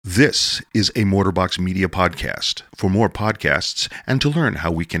This is a Mortarbox Media podcast. For more podcasts and to learn how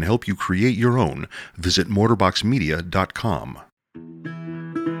we can help you create your own, visit mortarboxmedia.com.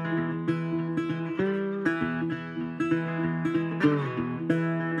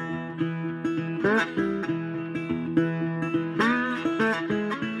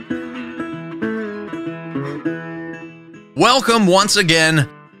 Welcome once again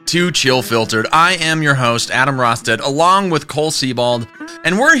to Chill Filtered. I am your host, Adam Rosted, along with Cole Sebald,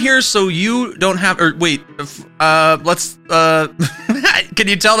 and we're here so you don't have, can you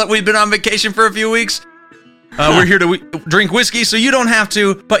tell that we've been on vacation for a few weeks? We're here to drink whiskey so you don't have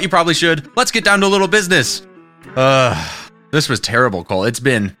to, but you probably should. Let's get down to a little business. This was terrible, Cole. It's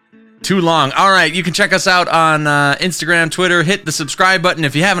been too long. All right, you can check us out on Instagram, Twitter. Hit the subscribe button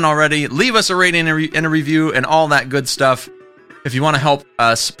if you haven't already. Leave us a rating and a review and all that good stuff. If you want to help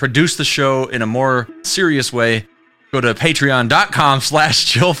us produce the show in a more serious way, go to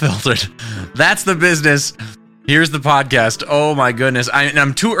patreon.com/chillfiltered. That's the business. Here's the podcast. Oh my goodness.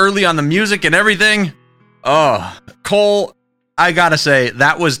 I'm too early on the music and everything. Oh, Cole, I gotta say,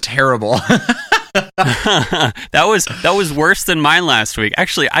 that was terrible. That was worse than mine last week.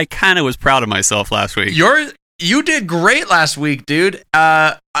 Actually, I kind of was proud of myself last week. You did great last week, dude.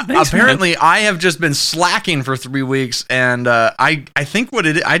 Thanks, apparently, man. I have just been slacking for 3 weeks, and I think what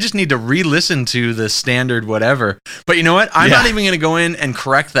it is, I just need to re-listen to the standard whatever. But you know what? I'm not even going to go in and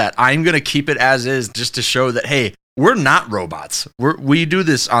correct that. I'm going to keep it as is, just to show that, hey, we're not robots. We do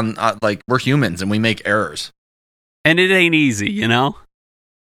this on we're humans, and we make errors. And it ain't easy, you know?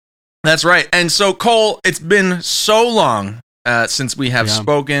 That's right. And so, Cole, it's been so long since we have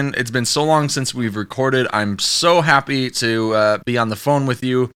spoken. It's been so long since we've recorded. I'm so happy to be on the phone with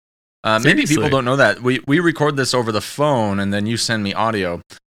you. Maybe people don't know that. We record this over the phone, and then you send me audio.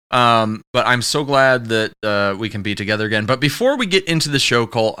 But I'm so glad that we can be together again. But before we get into the show,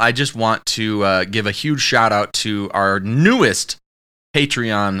 Cole, I just want to give a huge shout-out to our newest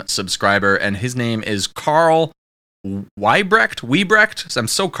Patreon subscriber, and his name is Carl Wiebrecht. I'm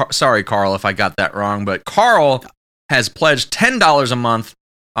so sorry, Carl, if I got that wrong, but Carl has pledged $10 a month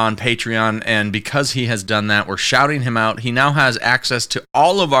on Patreon, and because he has done that, we're shouting him out. He now has access to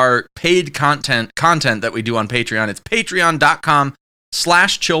all of our paid content that we do on Patreon. It's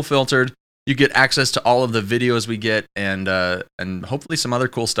patreon.com/chillfiltered. You get access to all of the videos we get, and hopefully some other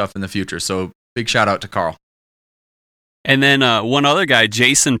cool stuff in the future. So big shout out to Carl. And then one other guy,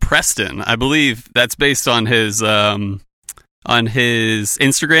 Jason Preston. I believe that's based on his Instagram.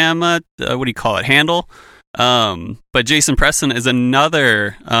 What do you call it? Handle. But Jason Preston is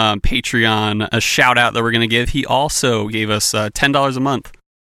another Patreon a shout out that we're going to give. He also gave us $10 a month.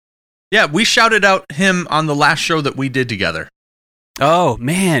 Yeah, we shouted out him on the last show that we did together. Oh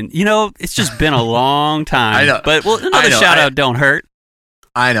man, it's just been a long time. I know, but another shout out don't hurt.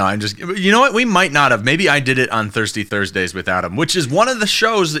 I know. You know what? We might not have. Maybe I did it on Thirsty Thursdays without him, which is one of the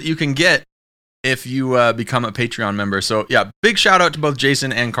shows that you can get if you become a Patreon member. So yeah, big shout out to both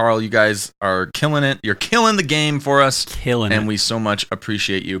Jason and Carl. You guys are killing it. You're killing the game for us. And we so much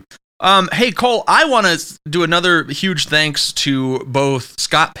appreciate you. Hey, Cole, I want to do another huge thanks to both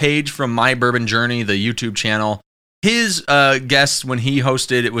Scott Page from My Bourbon Journey, the YouTube channel. His guest when he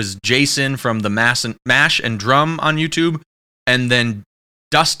hosted, it was Jason from the Mash and Drum on YouTube, and then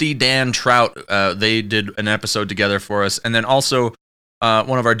Dusty Dan Trout. They did an episode together for us, and then also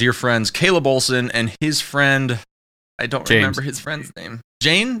one of our dear friends, Caleb Olson, and his friend, I don't remember his friend's name.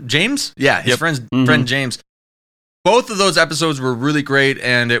 James? Yeah, his friend James. Both of those episodes were really great,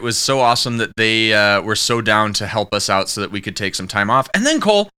 and it was so awesome that they were so down to help us out so that we could take some time off. And then,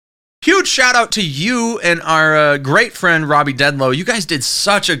 Cole, huge shout out to you and our great friend, Robbie Dedlow. You guys did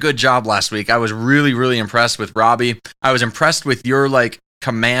such a good job last week. I was really, really impressed with Robbie. I was impressed with your,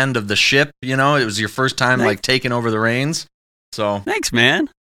 command of the ship. It was your first time, taking over the reins. So thanks, man.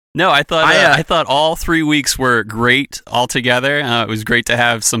 No, I thought all 3 weeks were great altogether. It was great to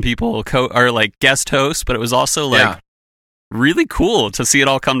have some people guest hosts, but it was also really cool to see it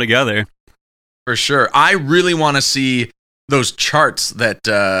all come together. For sure. I really want to see those charts that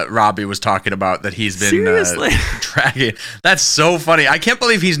Robbie was talking about that he's been tracking. That's so funny. I can't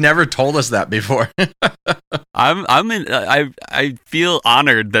believe he's never told us that before. I feel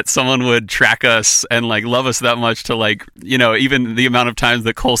honored that someone would track us and love us that much to even the amount of times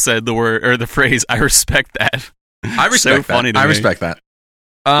that Cole said the word or the phrase "I respect that." I respect that. I respect that.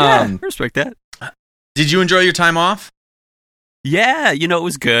 I respect that. Did you enjoy your time off? Yeah, it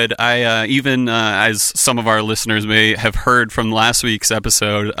was good. I even as some of our listeners may have heard from last week's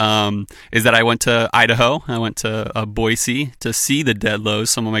episode, is that I went to Idaho. I went to Boise to see the Dedlows,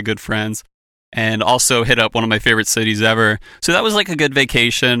 some of my good friends. and also hit up one of my favorite cities ever. So that was like a good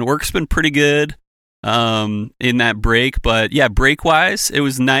vacation. Work's been pretty good in that break, but yeah, break-wise, it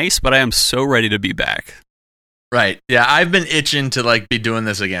was nice, but I am so ready to be back. Right. Yeah, I've been itching to like be doing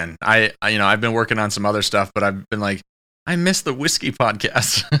this again. I I've been working on some other stuff, but I've been like, I miss the whiskey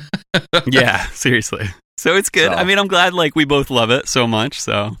podcast. Yeah, seriously. So it's good. So, I mean, I'm glad like we both love it so much.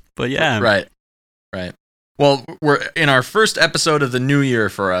 So, but yeah. Right. Well, we're in our first episode of the new year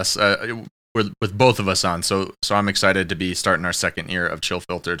for us, with both of us on. So I'm excited to be starting our second year of Chill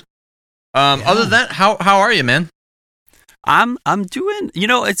Filtered. Other than that, how are you, man? I'm doing,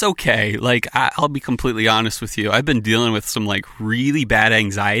 it's okay. Like, I'll be completely honest with you. I've been dealing with some like really bad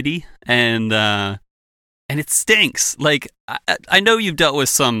anxiety, and it stinks. Like, I know you've dealt with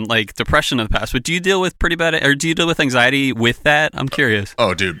some like depression in the past, but do you deal with do you deal with anxiety with that? I'm curious.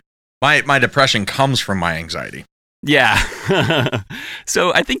 Oh, dude, my depression comes from my anxiety. Yeah.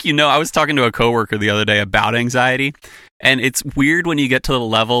 So I think I was talking to a coworker the other day about anxiety, and it's weird when you get to the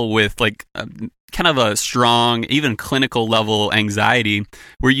level with like kind of a strong, even clinical level anxiety,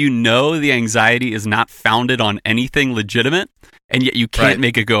 where the anxiety is not founded on anything legitimate, and yet you can't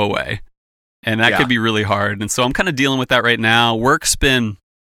make it go away. And that could be really hard. And so I'm kind of dealing with that right now. Work's been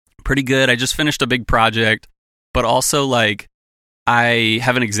pretty good. I just finished a big project, but also like I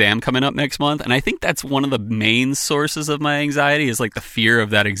have an exam coming up next month. And I think that's one of the main sources of my anxiety is like the fear of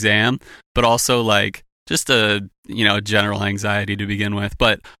that exam, but also like just a general anxiety to begin with.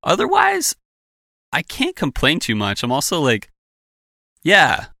 But otherwise, I can't complain too much. I'm also like,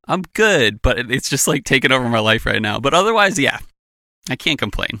 yeah, I'm good, but it's just like taking over my life right now. But otherwise, yeah, I can't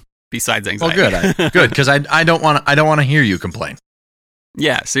complain. Besides anxiety. Well, good, because I don't want to hear you complain.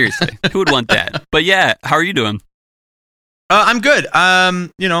 Yeah, seriously, who would want that? But yeah, how are you doing? I'm good.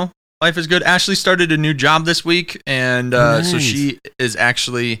 Life is good. Ashley started a new job this week, and so she is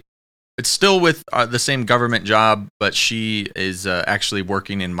actually. It's still with the same government job, but she is actually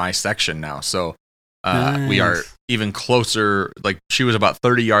working in my section now. So we are even closer. Like she was about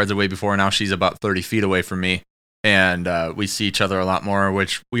 30 yards away before, now she's about 30 feet away from me. And we see each other a lot more,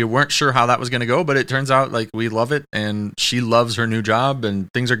 which we weren't sure how that was going to go, but it turns out like we love it, and she loves her new job, and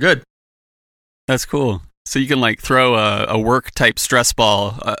things are good. That's cool. So you can like throw a work type stress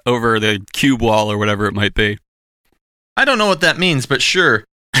ball over the cube wall or whatever it might be. I don't know what that means, but sure.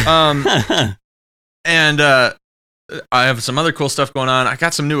 And I have some other cool stuff going on. I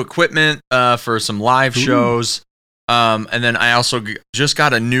got some new equipment for some live shows, and then I also just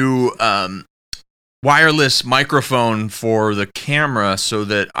got a new wireless microphone for the camera so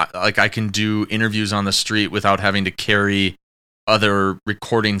that I can do interviews on the street without having to carry other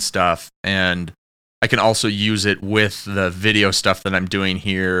recording stuff, and I can also use it with the video stuff that I'm doing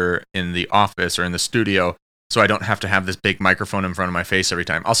here in the office or in the studio, so I don't have to have this big microphone in front of my face every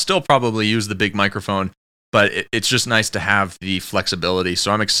time. I'll still probably use the big microphone, but it's just nice to have the flexibility.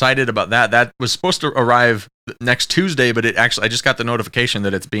 So I'm excited about that. That was supposed to arrive next Tuesday, but I just got the notification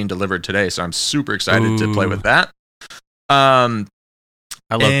that it's being delivered today. So I'm super excited to play with that. I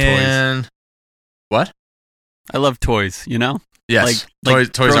love toys. What? I love toys, Yes.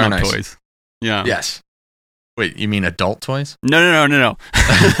 Like toys are nice. Toys. Yeah. Yes. Wait, you mean adult toys? No.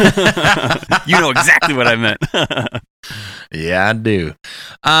 You know exactly what I meant. Yeah, I do.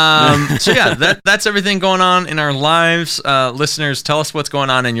 So yeah, that's everything going on in our lives. Listeners, tell us what's going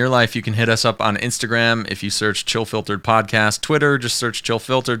on in your life. You can hit us up on Instagram if you search Chill Filtered Podcast. Twitter, just search Chill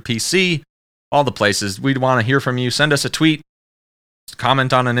Filtered PC. All the places. We'd want to hear from you. Send us a tweet.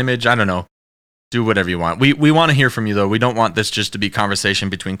 Comment on an image. I don't know. Do whatever you want. We want to hear from you, though. We don't want this just to be conversation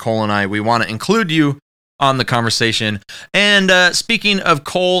between Cole and I. We want to include you on the conversation. And speaking of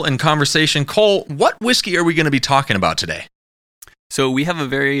Cole and conversation, Cole, what whiskey are we going to be talking about today? So we have a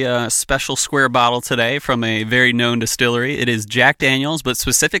very special square bottle today from a very known distillery. It is Jack Daniel's, but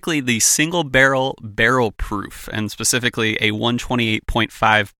specifically the single barrel proof, and specifically a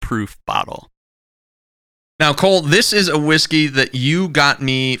 128.5 proof bottle. Now, Cole, this is a whiskey that you got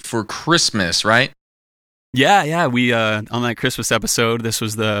me for Christmas, right? Yeah. We on that Christmas episode, this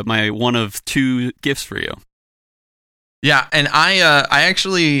was my one of two gifts for you. Yeah, and I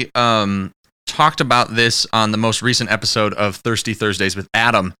actually talked about this on the most recent episode of Thirsty Thursdays with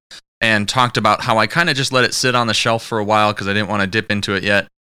Adam, and talked about how I kind of just let it sit on the shelf for a while because I didn't want to dip into it yet.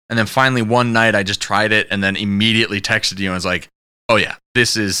 And then finally one night I just tried it and then immediately texted you and was like, "Oh yeah,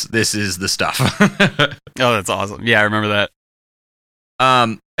 this is the stuff." Oh, that's awesome. Yeah, I remember that.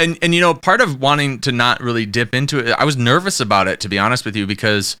 And part of wanting to not really dip into it, I was nervous about it, to be honest with you,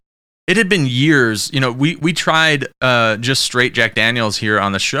 because it had been years. We tried just straight Jack Daniel's here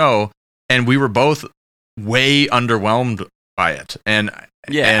on the show, and we were both way underwhelmed by it. And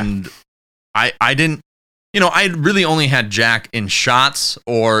I didn't, I really only had Jack in shots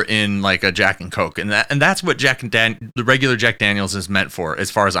or in like a Jack and Coke, and that's what the regular Jack Daniels is meant for,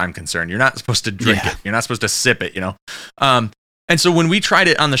 as far as I'm concerned. You're not supposed to drink it. You're not supposed to sip it. And so when we tried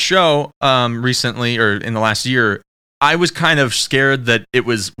it on the show recently, or in the last year, I was kind of scared that it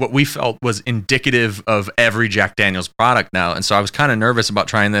was what we felt was indicative of every Jack Daniels product now, and so I was kind of nervous about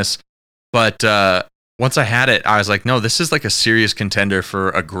trying this. But once I had it, I was like, no, this is like a serious contender for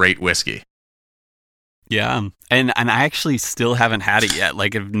a great whiskey. Yeah, and I actually still haven't had it yet.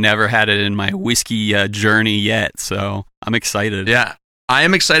 Like, I've never had it in my whiskey journey yet, so I'm excited. Yeah, I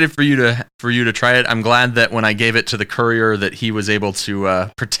am excited for you to try it. I'm glad that when I gave it to the courier, that he was able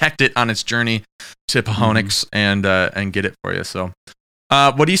to protect it on its journey to Pahonix and get it for you. So,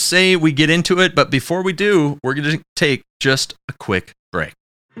 what do you say we get into it? But before we do, we're going to take just a quick break.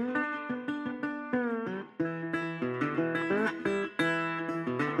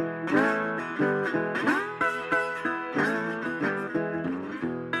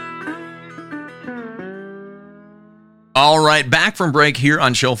 All right, back from break here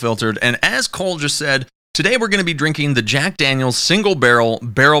on Chill Filtered, and as Cole just said, today we're going to be drinking the Jack Daniel's Single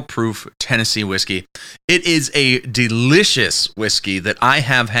Barrel Proof Tennessee Whiskey. It is a delicious whiskey that I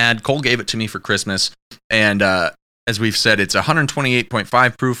have had. Cole gave it to me for Christmas, and as we've said, it's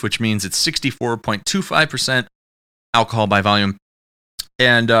 128.5 proof, which means it's 64.25% alcohol by volume.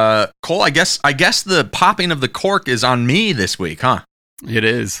 And Cole, I guess the popping of the cork is on me this week, huh? It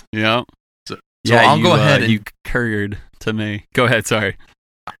is, yeah. So I'll go ahead and... you couriered to me. Go ahead, sorry.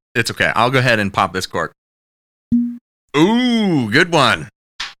 It's okay. I'll go ahead and pop this cork. Ooh, good one.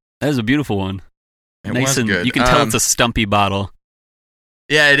 That is a beautiful one. It was good. You can tell it's a stumpy bottle.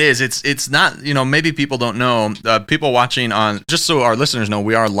 Yeah, it is. It's not, maybe people don't know. People watching on, just so our listeners know,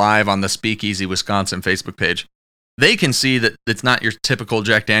 we are live on the Speakeasy Wisconsin Facebook page. They can see that it's not your typical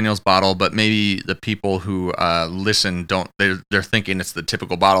Jack Daniel's bottle, but maybe the people who listen they're thinking it's the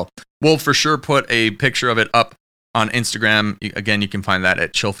typical bottle. We'll for sure put a picture of it up on Instagram. Again, you can find that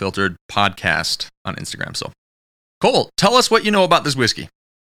at Chill Filtered Podcast on Instagram. So, Cole, tell us what you know about this whiskey.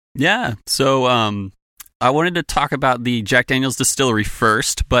 Yeah, so I wanted to talk about the Jack Daniel's distillery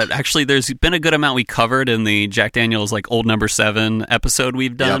first, but actually there's been a good amount we covered in the Jack Daniel's like Old Number 7 episode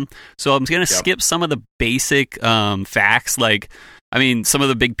we've done. Yep. So I'm going to skip some of the basic facts. Like, I mean, some of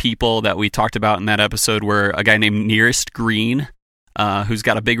the big people that we talked about in that episode were a guy named Nearest Green, who's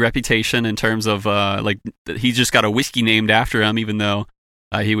got a big reputation in terms of he's just got a whiskey named after him, even though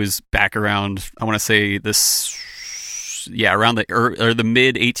he was back around, I want to say around the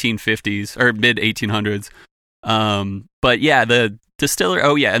mid 1850s or mid 1800s. But yeah, the distiller.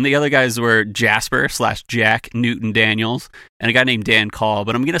 Oh yeah, and the other guys were Jasper/Jack Newton Daniels and a guy named Dan Call.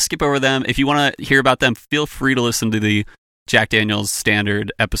 But I'm gonna skip over them. If you want to hear about them, feel free to listen to the Jack Daniel's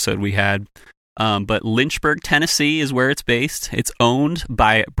Standard episode we had. But Lynchburg, Tennessee is where it's based. It's owned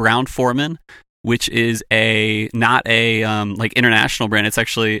by Brown-Forman, which is not a international brand. It's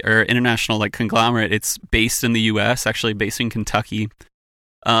actually international like conglomerate. It's based in the U.S., actually based in Kentucky.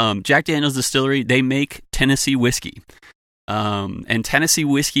 Jack Daniel's Distillery, they make Tennessee whiskey. And Tennessee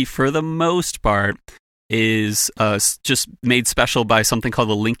whiskey, for the most part, is just made special by something called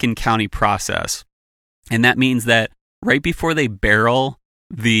the Lincoln County process. And that means that right before they barrel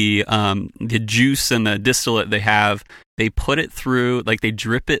the juice and the distillate they have, they put it through, like they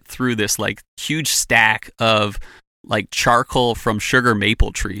drip it through this like huge stack of like charcoal from sugar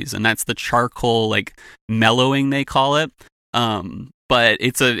maple trees, and that's the charcoal like mellowing they call it. But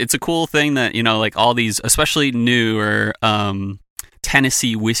it's a cool thing that like all these, especially newer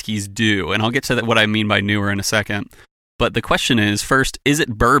Tennessee whiskeys do, and I'll get to what I mean by newer in a second. But the question is, first, is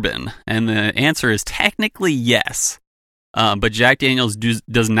it bourbon? And the answer is technically yes. But Jack Daniel's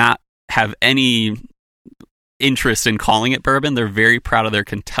does not have any interest in calling it bourbon. They're very proud of their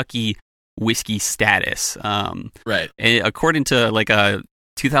Kentucky whiskey status. Right. According to like a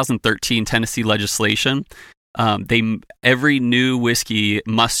 2013 Tennessee legislation, every new whiskey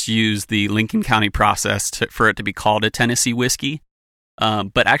must use the Lincoln County process for it to be called a Tennessee whiskey.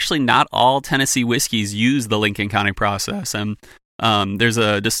 But actually, not all Tennessee whiskeys use the Lincoln County process. And there's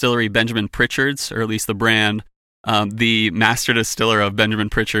a distillery, Benjamin Pritchard's, or at least the brand. The master distiller of Benjamin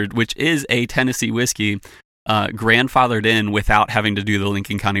Pritchard, which is a Tennessee whiskey, grandfathered in without having to do the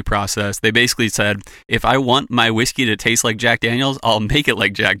Lincoln County process. They basically said, if I want my whiskey to taste like Jack Daniel's, I'll make it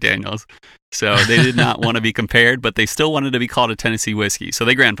like Jack Daniel's. So they did not want to be compared, but they still wanted to be called a Tennessee whiskey. So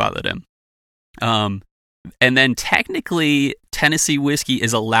they grandfathered in. And then technically, Tennessee whiskey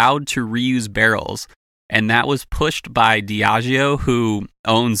is allowed to reuse barrels. And that was pushed by Diageo, who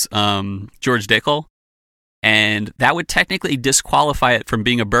owns George Dickel. And that would technically disqualify it from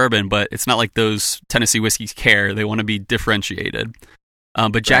being a bourbon, but it's not like those Tennessee whiskeys care. They want to be differentiated.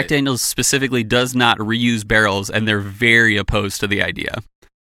 But Jack Daniel's specifically does not reuse barrels, and they're very opposed to the idea.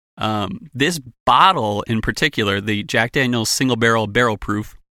 This bottle in particular, the Jack Daniel's single barrel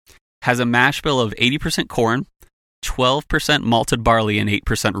proof, has a mash bill of 80% corn, 12% malted barley, and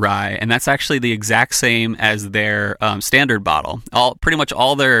 8% rye. And that's actually the exact same as their standard bottle. Pretty much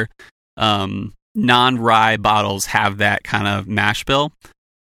all their non-rye bottles have that kind of mash bill.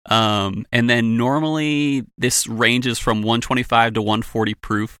 And then normally this ranges from 125 to 140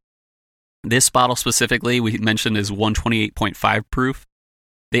 proof. This bottle specifically, we mentioned, is 128.5 proof.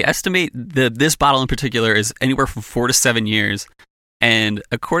 They estimate this bottle in particular is anywhere from 4 to 7 years. And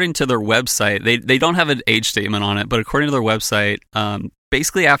according to their website, they don't have an age statement on it, but according to their website,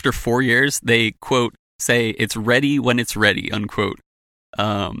 basically after 4 years, they, quote, say it's ready when it's ready, unquote.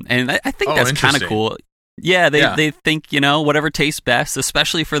 And I think that's kind of cool. Yeah, they think, whatever tastes best,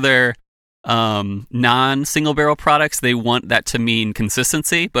 especially for their non-single barrel products, they want that to mean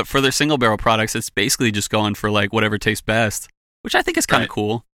consistency. But for their single barrel products, it's basically just going for like whatever tastes best, which I think is kind of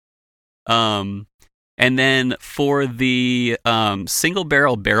cool. And then for the single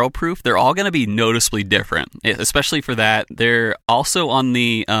barrel proof, they're all going to be noticeably different, especially for that. They're also on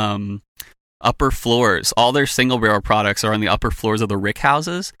the upper floors. All their single barrel products are on the upper floors of the rick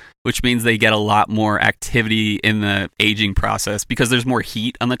houses, which means they get a lot more activity in the aging process because there's more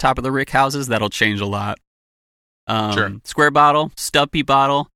heat on the top of the rick houses. That'll change a lot. Sure. Square bottle, Stumpy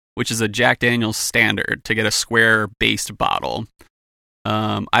bottle, which is a Jack Daniel's standard to get a square-based bottle.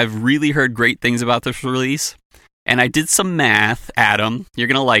 I've really heard great things about this release, and I did some math. Adam, you're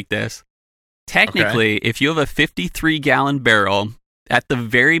going to like this. Technically, if you have a 53-gallon barrel, at the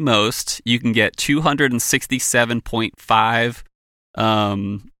very most, you can get 267.5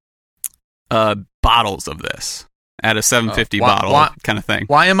 bottles of this at a 750 bottle kind of thing.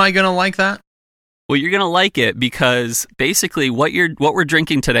 Why am I going to like that? Well, you're going to like it because basically what we're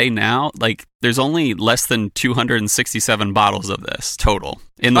drinking today now, like there's only less than 267 bottles of this total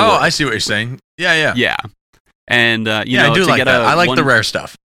in the world. I see what you're saying. Yeah. Yeah. And I do like that. I like the rare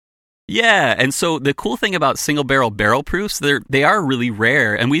stuff. Yeah, and so the cool thing about single barrel proofs, they are really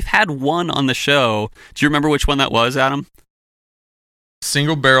rare, and we've had one on the show. Do you remember which one that was, Adam?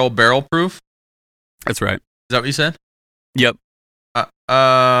 Single barrel proof? That's right. Is that what you said? Yep.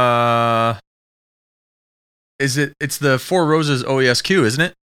 It's the Four Roses OESQ, isn't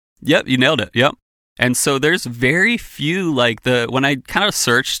it? Yep, you nailed it. Yep. And so there's very few, when I kind of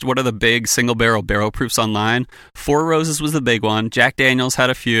searched what are the big single barrel proofs online, Four Roses was the big one. Jack Daniel's had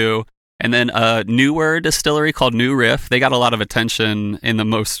a few. And then a newer distillery called New Riff, they got a lot of attention in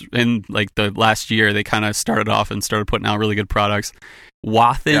the last year. They kind of started off and started putting out really good products.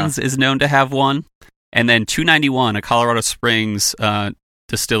 Wathen's is known to have one. And then 291, a Colorado Springs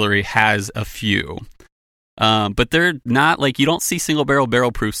distillery, has a few. But they're not you don't see single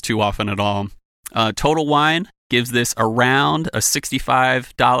barrel proofs too often at all. Total Wine gives this around a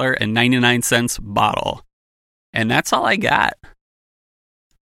 $65.99 bottle. And that's all I got.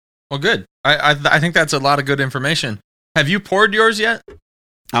 Well, good. I think that's a lot of good information. Have you poured yours yet?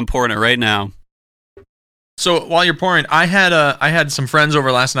 I'm pouring it right now. So while you're pouring, I had some friends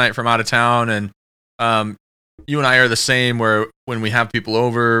over last night from out of town, and you and I are the same. Where when we have people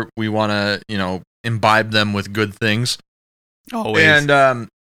over, we want to imbibe them with good things. Always. And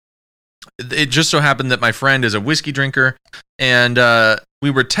it just so happened that my friend is a whiskey drinker, and we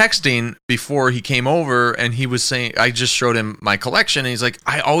were texting before he came over, and he was saying, I just showed him my collection, and he's like,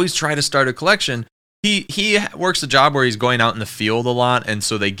 I always try to start a collection. He works a job where he's going out in the field a lot, and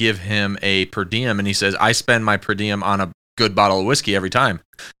so they give him a per diem, and he says, I spend my per diem on a good bottle of whiskey every time.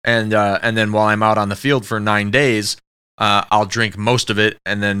 And then while I'm out on the field for 9 days, I'll drink most of it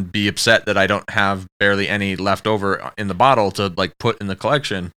and then be upset that I don't have barely any left over in the bottle to put in the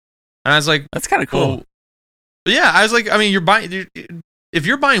collection. And I was like, that's kind of cool. Well, yeah, I was like, I mean, if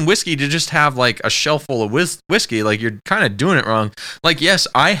you're buying whiskey to just have a shelf full of whiskey, you're kind of doing it wrong. Yes,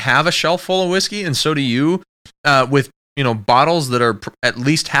 I have a shelf full of whiskey, and so do you, with bottles that are at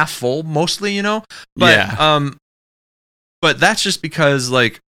least half full, mostly, But yeah. But that's just because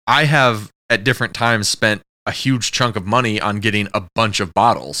I have at different times spent a huge chunk of money on getting a bunch of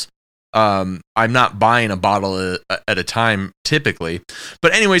bottles. I'm not buying a bottle at a time typically,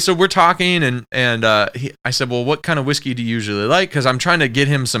 but anyway, so we're talking, and I said, well, what kind of whiskey do you usually like? Because I'm trying to get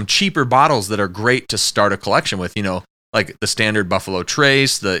him some cheaper bottles that are great to start a collection with, like the standard Buffalo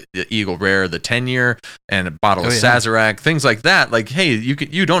Trace, the Eagle Rare, the 10-year, and a bottle of Sazerac, things like that. Hey,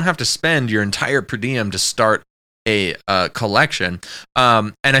 you don't have to spend your entire per diem to start a collection.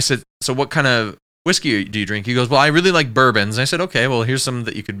 And I said, so what kind of whiskey do you drink? He goes, well, I really like bourbons. And I said, okay, well, here's some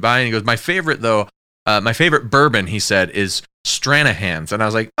that you could buy. And he goes, my favorite bourbon, he said, is Stranahan's. And I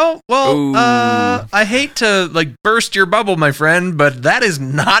was like, oh, well, I hate to like burst your bubble, my friend, but that is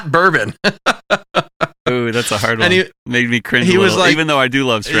not bourbon. Ooh, that's a hard one. Made me cringe a little, even though I do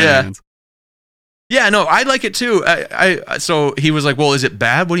love Stranahan's. Yeah, no, I like it too. So he was like, well, is it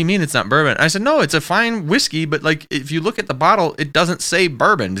bad? What do you mean it's not bourbon? I said, no, it's a fine whiskey, but like if you look at the bottle, it doesn't say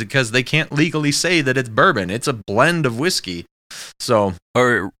bourbon because they can't legally say that it's bourbon. It's a blend of whiskey. So,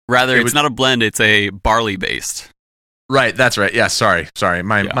 or rather, it's not a blend, it's a barley based. Right, that's right. Yeah, sorry.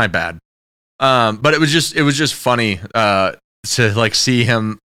 My bad. But it was just funny to like see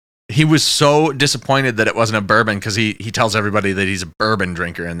him. He was so disappointed that it wasn't a bourbon because he tells everybody that he's a bourbon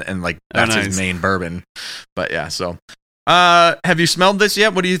drinker and like that's his main bourbon. But yeah, so have you smelled this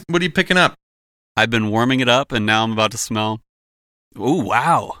yet? What are you picking up? I've been warming it up and now I'm about to smell. Oh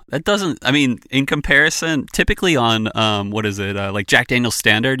wow, that doesn't. I mean, in comparison, typically on like Jack Daniel's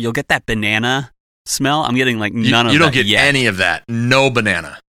Standard, you'll get that banana smell. I'm getting like none of that. You don't get yet. any of that. No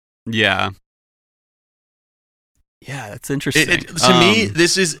banana. Yeah. Yeah, that's interesting. To me,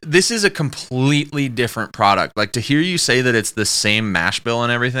 this is a completely different product. Like to hear you say that it's the same mash bill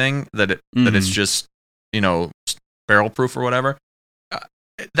and everything, that it's just barrel proof or whatever.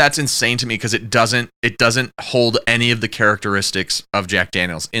 That's insane to me because it doesn't hold any of the characteristics of Jack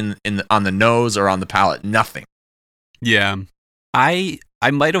Daniel's on the nose or on the palate. Nothing. Yeah, I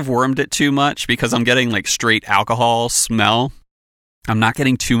might have wormed it too much because I'm getting like straight alcohol smell. I'm not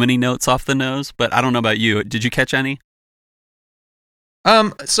getting too many notes off the nose, but I don't know about you. Did you catch any?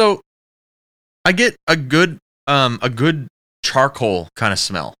 So I get a good charcoal kind of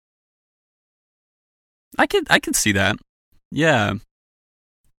smell. I could see that. Yeah.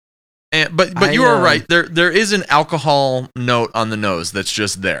 But you are right. There is an alcohol note on the nose that's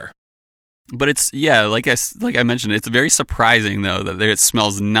just there. But it's like I mentioned, it's very surprising though that it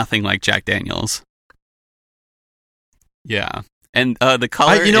smells nothing like Jack Daniel's. Yeah. And the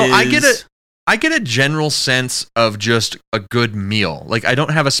color I get a general sense of just a good meal. Like I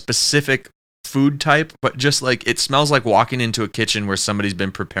don't have a specific food type, but just like it smells like walking into a kitchen where somebody's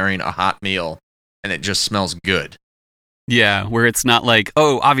been preparing a hot meal and it just smells good. Yeah, where it's not like,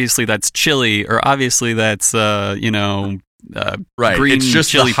 oh, obviously that's chili or obviously that's right. green it's just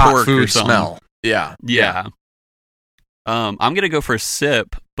chili the hot pork food or something. Smell. Yeah. I'm going to go for a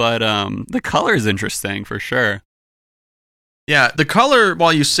sip, but the color is interesting for sure. Yeah, the color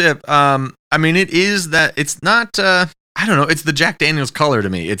while you sip, I mean, it is that it's not. I don't know. It's the Jack Daniel's color to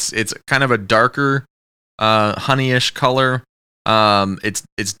me. It's kind of a darker, honeyish color.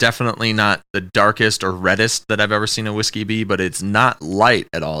 It's definitely not the darkest or reddest that I've ever seen a whiskey be, but it's not light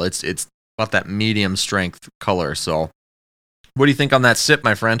at all. It's about that medium strength color. So, what do you think on that sip,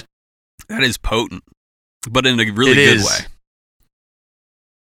 my friend? That is potent, but in a really good way.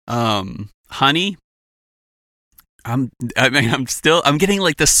 Honey. I'm getting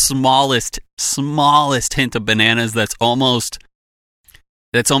like the smallest hint of bananas that's almost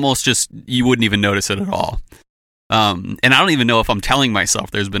just you wouldn't even notice it at all. And I don't even know if I'm telling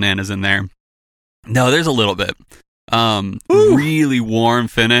myself there's bananas in there. No, there's a little bit. Really warm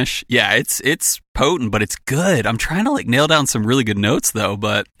finish. Yeah, it's potent, but it's good. I'm trying to like nail down some really good notes though,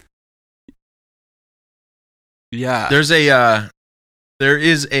 but yeah. There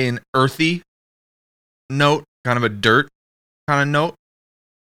is an earthy note, kind of a dirt kind of note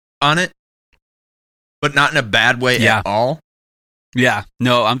on it, but not in a bad way at all. Yeah,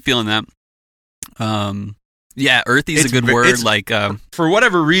 no, I'm feeling that. Yeah, earthy is a good word. Like, for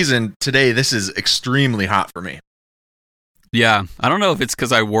whatever reason, today this is extremely hot for me. Yeah, I don't know if it's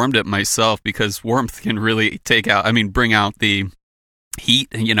because I warmed it myself, because warmth can really bring out the heat.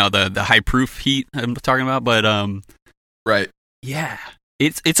 The high proof heat I'm talking about. But right, yeah.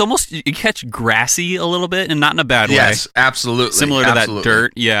 It's almost, you catch grassy a little bit, and not in a bad way. Yes, absolutely. Similar to that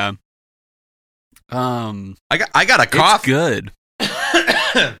dirt, yeah. I got a cough. It's good.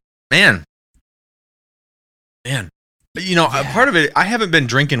 Man. Part of it, I haven't been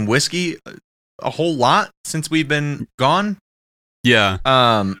drinking whiskey a whole lot since we've been gone. Yeah.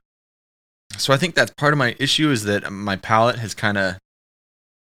 So I think that's part of my issue is that my palate has kind of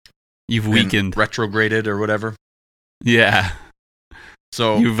you've weakened, retrograded or whatever. Yeah.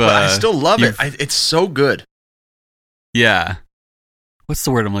 So, but I still love it. It's so good. Yeah. What's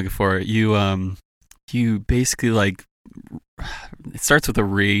the word I'm looking for? You basically like, it starts with a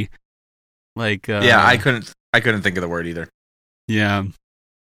re. Like, yeah, I couldn't think of the word either. Yeah.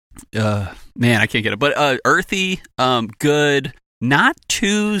 Man, I can't get it. But earthy, good, not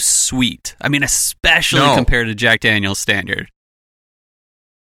too sweet. I mean, especially compared to Jack Daniel's Standard.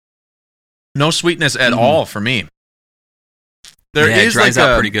 No sweetness at all for me. There is it dries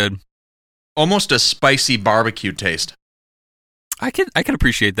out pretty good. Almost a spicy barbecue taste. I could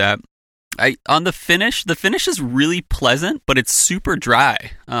appreciate that. On the finish is really pleasant, but it's super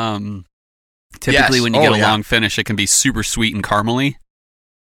dry. Typically, when you get a long finish, it can be super sweet and caramely.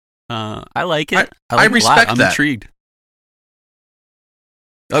 I like it. I respect that. I'm that. intrigued.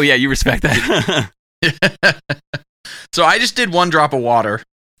 Oh yeah, you respect that. So I just did 1 drop of water.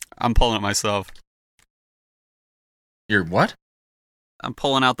 I'm pulling it myself. You're what? I'm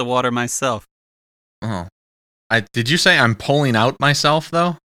pulling out the water myself. Oh. Did you say I'm pulling out myself,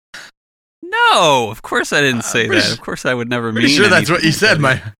 though? No, of course I didn't say that. Of course I would never mean. Pretty sure that's what you said.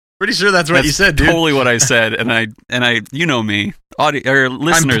 Pretty sure that's what you said, dude. Totally what I said, and I, you know me,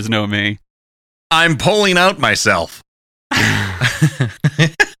 listeners know me. I'm pulling out myself.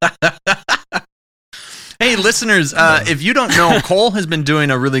 Hey, listeners, if you don't know, Cole has been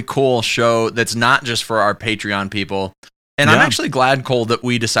doing a really cool show that's not just for our Patreon people. And I'm actually glad, Cole, that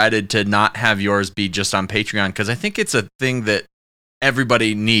we decided to not have yours be just on Patreon, because I think it's a thing that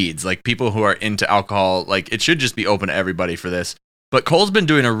everybody needs. Like, people who are into alcohol, like, it should just be open to everybody for this. But Cole's been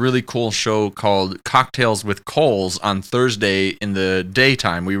doing a really cool show called Cocktails with Coles on Thursday in the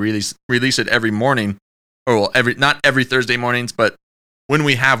daytime. We release it every morning. Or, well, not every Thursday mornings, but when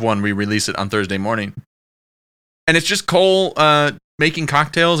we have one, we release it on Thursday morning. And it's just Cole making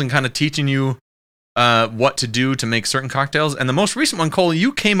cocktails and kind of teaching you what to do to make certain cocktails. And the most recent one, Cole,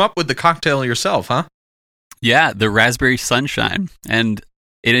 you came up with the cocktail yourself, huh? Yeah, the Raspberry Sunshine. And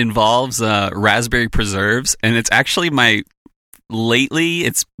it involves raspberry preserves. And it's actually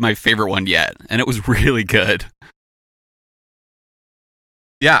it's my favorite one yet. And it was really good.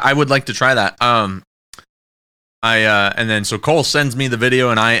 Yeah, I would like to try that. And then so Cole sends me the video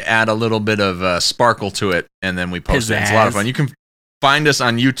and I add a little bit of sparkle to it, and then we post it. It's a lot of fun. You can find us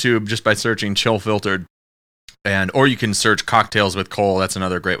on YouTube just by searching Chill Filtered, or you can search Cocktails with Cole. That's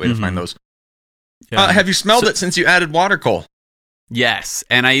another great way to find those. Yeah. Have you smelled it since you added water, Cole? Yes,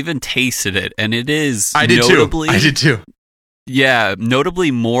 and I even tasted it, and it is I did too. Yeah,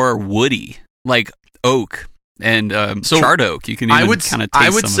 notably more woody, like oak and charred oak. You can even kind of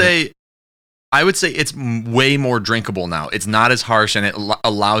taste I would say it's way more drinkable now. It's not as harsh, and it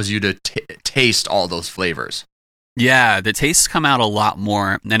allows you to taste all those flavors. Yeah, the tastes come out a lot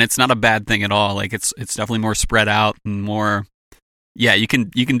more, and it's not a bad thing at all. Like it's definitely more spread out and more. Yeah, you can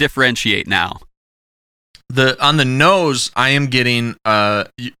differentiate now. On the nose, I am getting.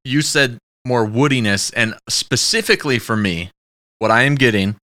 You said more woodiness, and specifically for me, what I am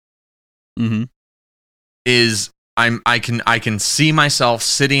getting is. I can see myself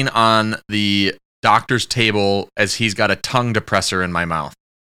sitting on the doctor's table as he's got a tongue depressor in my mouth.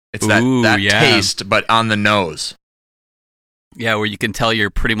 It's that taste, but on the nose. Yeah, where you can tell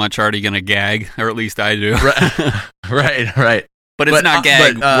you're pretty much already going to gag, or at least I do. Right. But it's not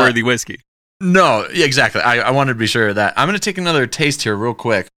gag-worthy whiskey. No, exactly. I wanted to be sure of that. I'm going to take another taste here real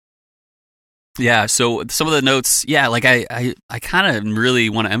quick. Yeah, so some of the notes, like I kind of really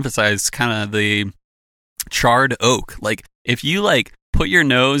want to emphasize kind of the charred oak. Like if you like put your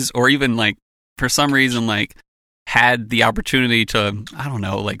nose, or even like for some reason like had the opportunity to, I don't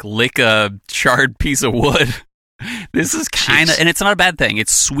know, like lick a charred piece of wood, this is kind of, and it's not a bad thing.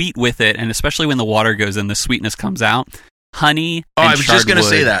 It's sweet with it, and especially when the water goes in, the sweetness comes out. Honey. Oh, I was just gonna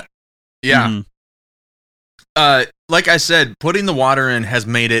say that. Yeah. Like I said, putting the water in has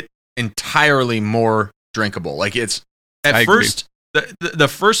made it entirely more drinkable. Like it's at first the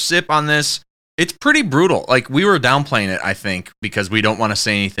first sip on this, it's pretty brutal. Like we were downplaying it, I think, because we don't want to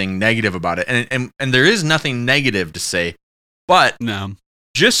say anything negative about it. And there is nothing negative to say, but no,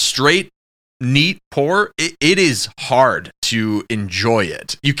 just straight neat pour, it is hard to enjoy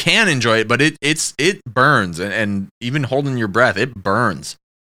it. You can enjoy it, but it burns, and even holding your breath, it burns.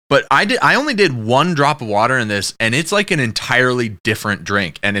 But I only did 1 drop of water in this, and it's like an entirely different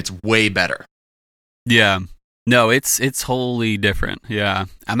drink, and it's way better. Yeah. No, it's wholly different. Yeah.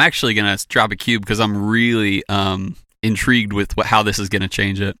 I'm actually going to drop a cube because I'm really intrigued with how this is going to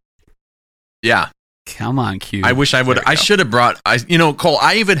change it. Yeah. Come on, cube. I wish I would. I should have brought. Cole,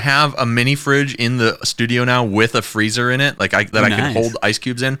 I even have a mini fridge in the studio now with a freezer in it, like I can hold ice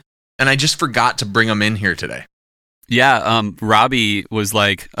cubes in, and I just forgot to bring them in here today. Yeah, Robbie was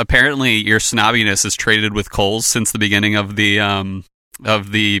like, apparently your snobbiness is traded with Cole's since the beginning of the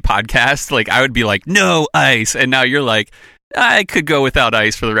podcast. Like I would be like, no ice, and now you're like, I could go without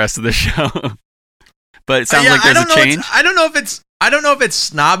ice for the rest of the show. But it sounds like there's a change. I don't know if it's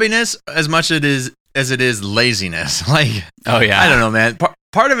snobbiness as much as it is laziness. Like, oh yeah, I don't know, man.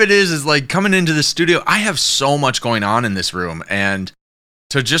 Part of it is like coming into the studio. I have so much going on in this room, and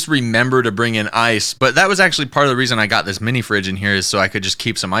to just remember to bring in ice. But that was actually part of the reason I got this mini fridge in here, is so I could just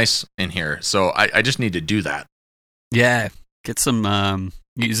keep some ice in here. So I just need to do that. Yeah, get some,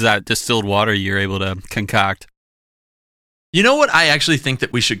 use that distilled water you're able to concoct. You know what I actually think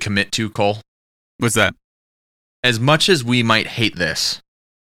that we should commit to, Cole? What's that? As much as we might hate this,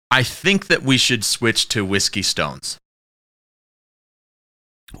 I think that we should switch to whiskey stones.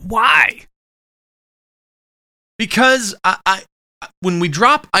 Why? Because when we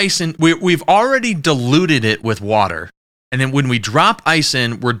drop ice in, we've already diluted it with water. And then when we drop ice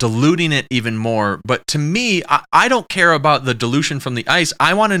in, we're diluting it even more. But to me, I don't care about the dilution from the ice.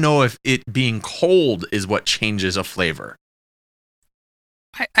 I want to know if it being cold is what changes a flavor.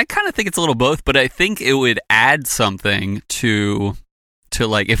 I kind of think it's a little both, but I think it would add something to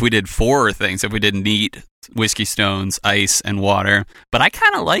like if we did 4 things, if we did neat, whiskey stones, ice, and water. But I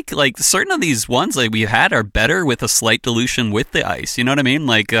kind of like certain of these ones like we had are better with a slight dilution with the ice. You know what I mean?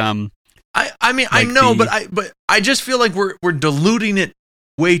 Like I mean like I know, but I just feel like we're diluting it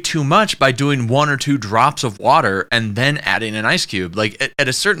way too much by doing 1 or 2 drops of water and then adding an ice cube. Like at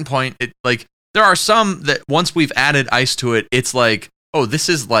a certain point, there are some that once we've added ice to it, it's like, oh, this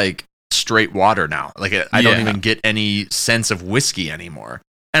is like straight water now. Like I don't even get any sense of whiskey anymore.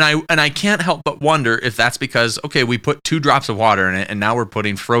 And I can't help but wonder if that's because, okay, we put 2 drops of water in it and now we're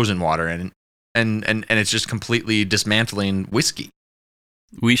putting frozen water in, and it's just completely dismantling whiskey.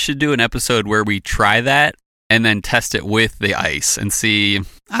 We should do an episode where we try that and then test it with the ice and see.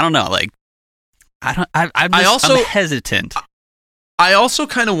 I don't know, like I'm hesitant. I also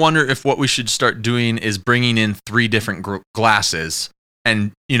kind of wonder if what we should start doing is bringing in 3 different glasses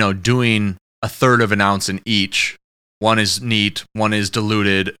and, doing 1/3 of an ounce in each. One is neat, one is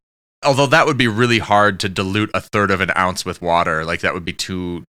diluted. Although that would be really hard to dilute 1/3 of an ounce with water. Like that would be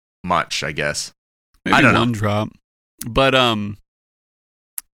too much, I guess. Maybe I don't one know. drop. But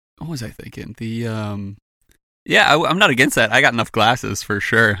what was I thinking? I'm not against that. I got enough glasses for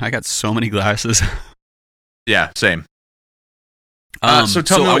sure. I got so many glasses. Yeah, same. So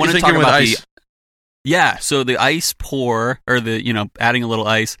tell me what you're thinking with ice. So the ice pour, or adding a little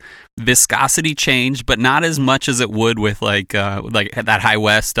ice, viscosity changed, but not as much as it would with like that High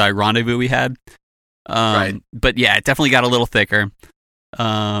West rendezvous we had. Right. But yeah, it definitely got a little thicker.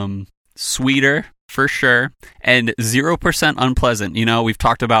 Sweeter for sure, and 0% unpleasant. We've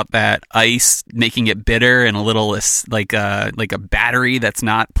talked about that ice making it bitter and a little like a battery that's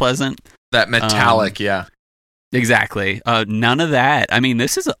not pleasant. That metallic, yeah. Exactly. None of that. I mean,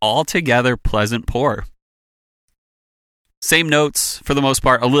 this is an altogether pleasant pour. Same notes for the most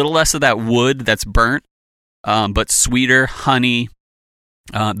part. A little less of that wood that's burnt, but sweeter, honey.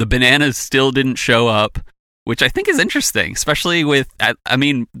 The bananas still didn't show up, which I think is interesting, especially with,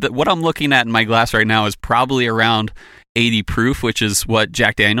 what I'm looking at in my glass right now is probably around 80 proof, which is what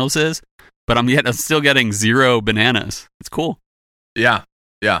Jack Daniel's is, but I'm still getting 0 bananas. It's cool. Yeah.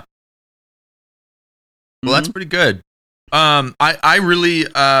 Well, that's pretty good. I really,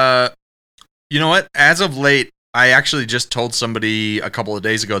 you know what? As of late, I actually just told somebody a couple of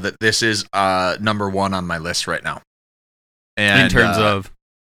days ago that this is number 1 on my list right now. And, in terms of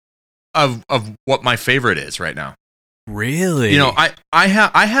what my favorite is right now. Really? I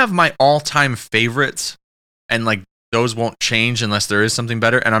have my all-time favorites, and like those won't change unless there is something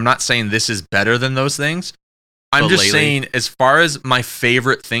better. And I'm not saying this is better than those things. I'm just saying, as far as my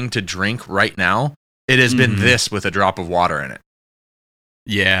favorite thing to drink right now, it has been this with a drop of water in it.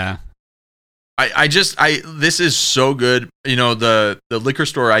 Yeah. This is so good. The liquor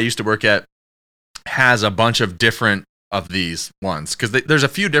store I used to work at has a bunch of different of these ones, because there's a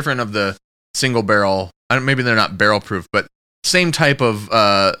few different of the single barrel. Maybe they're not barrel proof, but same type of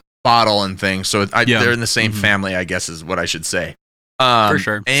bottle and thing. So they're in the same family, I guess is what I should say. For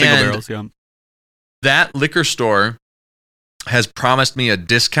sure. Single barrels, yeah. That liquor store has promised me a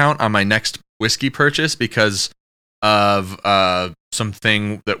discount on my next whiskey purchase because of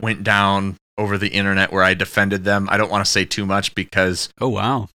something that went down over the internet where I defended them. I don't want to say too much because oh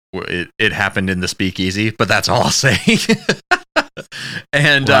wow, it happened in the speakeasy, but that's all I'll say.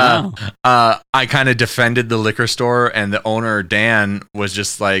 And wow. I kind of defended the liquor store, and the owner Dan was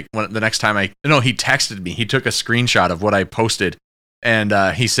just like, the next time he texted me, he took a screenshot of what I posted. And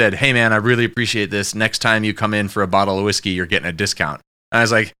he said, "Hey, man, I really appreciate this. Next time you come in for a bottle of whiskey, you're getting a discount." And I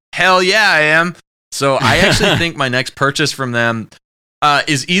was like, hell yeah, I am. So I actually think my next purchase from them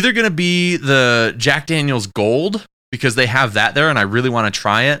is either going to be the Jack Daniel's Gold, because they have that there and I really want to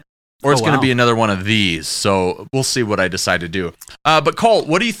try it, or it's going to be another one of these. So we'll see what I decide to do. But Cole,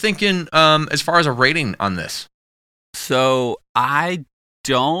 what are you thinking as far as a rating on this? So I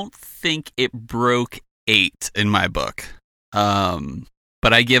don't think it broke 8 in my book.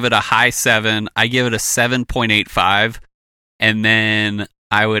 but I give it a high 7. I give it a 7.85, and then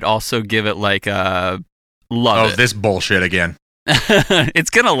I would also give it like a love it. This bullshit again. It's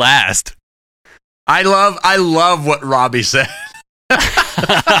gonna last. I love what Robbie said.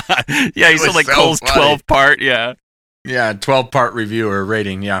 Yeah, he said like so Cole's 12-part. Yeah, 12-part review or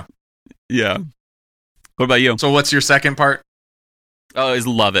rating. Yeah. What about you? So what's your second part? Oh, is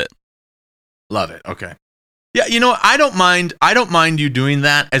love it. Love it. Okay. Yeah, you know, I don't mind you doing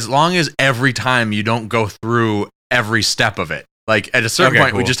that as long as every time you don't go through every step of it. Like at a certain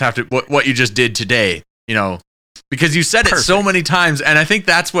point, we just have to what you just did today. You know, because you said it so many times, and I think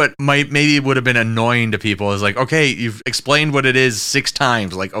that's what maybe would have been annoying to people is like, okay, you've explained what it is 6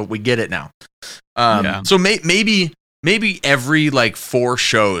 times. Like, oh, we get it now. So maybe every like 4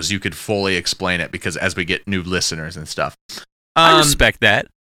 shows you could fully explain it because as we get new listeners and stuff. I respect that.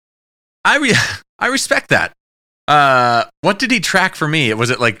 I respect that. What did he track for me? Was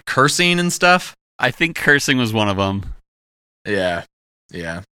it like cursing and stuff? I think cursing was one of them. Yeah.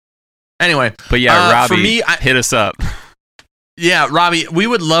 Anyway, but yeah, Robbie, for me, hit us up. Yeah, Robbie, we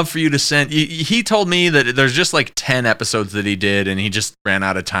would love for you to send. He told me that there's just like 10 episodes that he did, and he just ran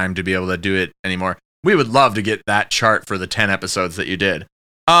out of time to be able to do it anymore. We would love to get that chart for the 10 episodes that you did.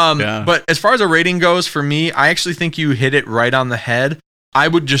 But as far as a rating goes, for me, I actually think you hit it right on the head. I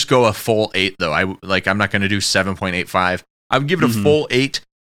would just go a full 8, though. I'm not going to do 7.85. I would give it a full 8.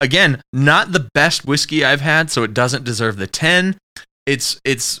 Again, not the best whiskey I've had, so it doesn't deserve the 10. It's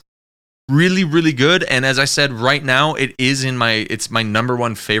really, really good, and as I said, right now it's my number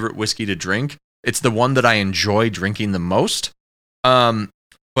one favorite whiskey to drink. It's the one that I enjoy drinking the most. But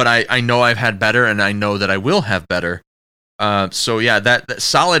I know I've had better, and I know that I will have better. So yeah, that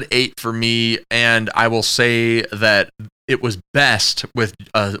solid 8 for me, and I will say that it was best with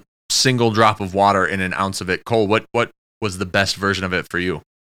a single drop of water in an ounce of it. Cole, what was the best version of it for you?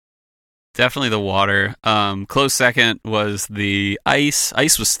 Definitely the water. Close second was the ice.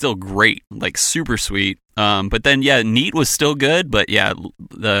 Ice was still great, like super sweet. But then, yeah, neat was still good, but yeah,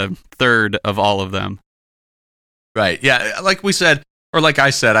 the third of all of them. Right. Yeah, like we said, or like I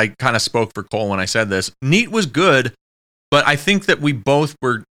said, I kind of spoke for Cole when I said this. Neat was good, but I think that we both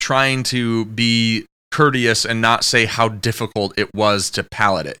were trying to be courteous and not say how difficult it was to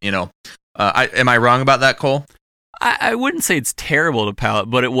palate it, you know. Am I wrong about that, Cole? I wouldn't say it's terrible to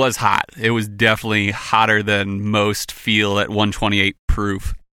palate, but it was hot. It was definitely hotter than most feel at 128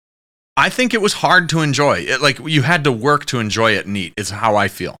 proof. I think it was hard to enjoy. Like you had to work to enjoy it neat, is how I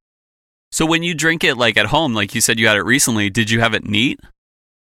feel. So when you drink it like at home, like you said you had it recently, did you have it neat?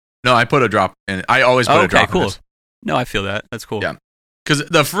 No, I put a drop in it. I always put a drop in it. No, I feel that. That's cool. Yeah. Because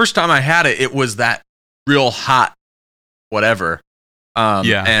the first time I had it, it was that real hot whatever.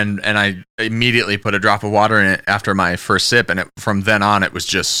 And I immediately put a drop of water in it after my first sip, and from then on, it was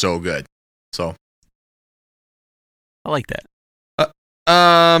just so good. So, I like that.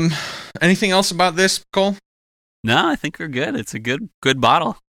 Anything else about this, Cole? No, I think we're good. It's a good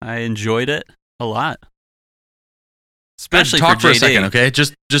bottle. I enjoyed it a lot. Especially talk for JD. A second, okay?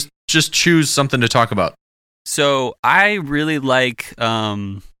 Just choose something to talk about. So I really like.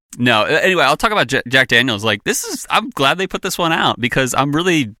 No, anyway, I'll talk about Jack Daniel's. Like, I'm glad they put this one out because I'm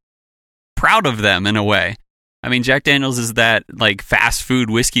really proud of them in a way. I mean, Jack Daniel's is that like fast food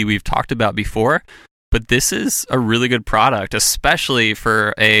whiskey we've talked about before, but this is a really good product, especially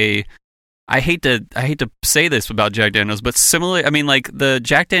for I hate to say this about Jack Daniel's, but similarly, I mean, like the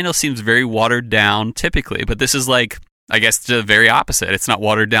Jack Daniel's seems very watered down typically, but this is like, I guess the very opposite. It's not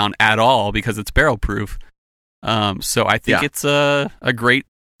watered down at all because it's barrel proof. So I think it's a great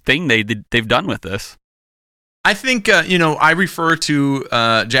thing they've done with this. I think I refer to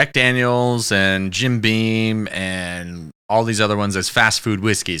Jack Daniel's and Jim Beam and all these other ones as fast food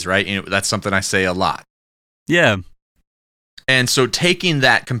whiskeys, right? You know, that's something I say a lot. Yeah. And so taking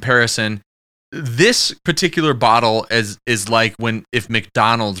that comparison, this particular bottle is like if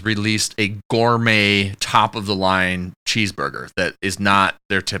McDonald's released a gourmet top of the line cheeseburger that is not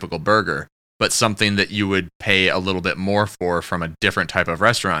their typical burger, but something that you would pay a little bit more for from a different type of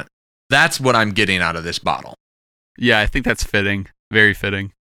restaurant. That's what I'm getting out of this bottle. Yeah, I think that's fitting. Very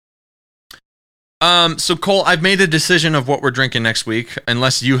fitting. So Cole, I've made a decision of what we're drinking next week,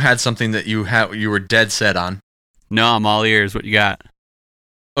 unless you had something that you were dead set on. No, I'm all ears. What you got?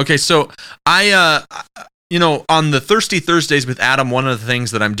 Okay, so I on the Thirsty Thursdays with Adam, one of the things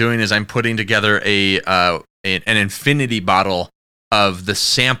that I'm doing is I'm putting together an infinity bottle of the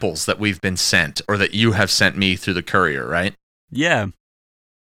samples that we've been sent or that you have sent me through the courier, right? Yeah.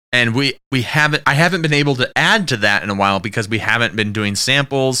 And I haven't been able to add to that in a while because we haven't been doing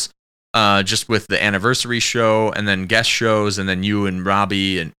samples. just with the anniversary show and then guest shows and then you and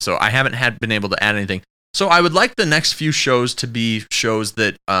Robbie. And so I haven't been able to add anything. So I would like the next few shows to be shows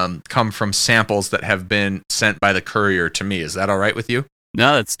that come from samples that have been sent by the courier to me. Is that all right with you?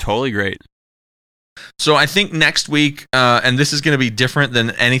 No, that's totally great. So I think next week, and this is going to be different than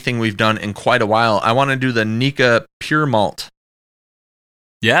anything we've done in quite a while, I want to do the Nikka Pure Malt.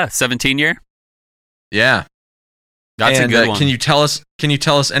 Yeah, 17-year? Yeah. That's a good one. Can you tell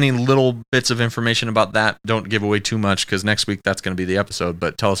us any little bits of information about that? Don't give away too much because next week that's going to be the episode,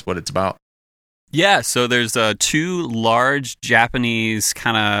 but tell us what it's about. Yeah, so there's 2 large Japanese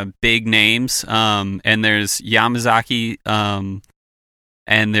kind of big names, and there's Yamazaki,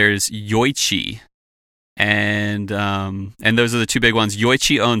 and there's Yoichi. And those are the 2 big ones.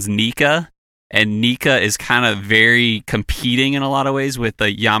 Yoichi owns Nikka, and Nikka is kind of very competing in a lot of ways with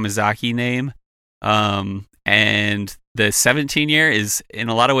the Yamazaki name. And the 17-year is in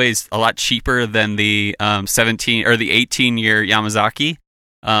a lot of ways a lot cheaper than the 17 or the 18-year Yamazaki.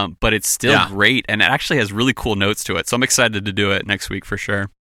 But it's still great, and it actually has really cool notes to it. So I'm excited to do it next week for sure.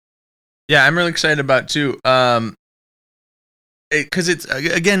 Yeah, I'm really excited about it too. Because it's,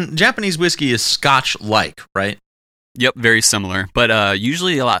 again, Japanese whiskey is Scotch-like, right? Yep, very similar, but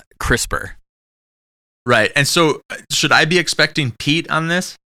usually a lot crisper. Right, and so should I be expecting peat on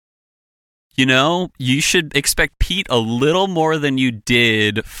this? You know, you should expect peat a little more than you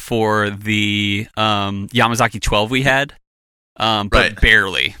did for the Yamazaki 12 we had, but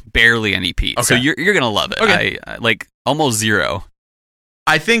barely any peat. Okay. So you're gonna love it. Okay. I like almost zero.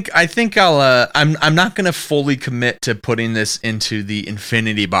 I think I'll. I'm not gonna fully commit to putting this into the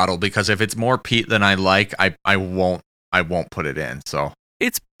infinity bottle because if it's more peat than I like, I won't put it in. So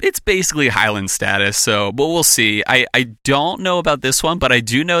it's basically Highland status. So, but we'll see. I don't know about this one, but I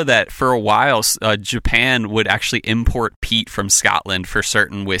do know that for a while, Japan would actually import peat from Scotland for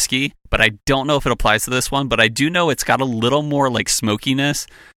certain whiskey. But I don't know if it applies to this one. But I do know it's got a little more like smokiness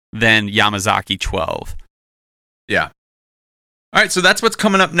than Yamazaki 12. Yeah. All right, so that's what's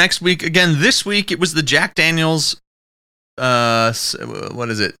coming up next week. Again, this week it was the Jack Daniel's, what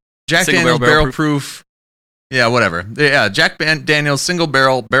is it? Jack Daniel's Barrel Proof. Yeah, whatever. Yeah, Jack Daniel's Single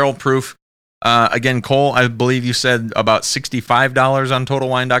Barrel Proof. Again, Cole, I believe you said about $65 on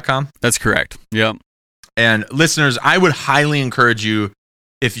TotalWine.com. That's correct. Yep. And listeners, I would highly encourage you,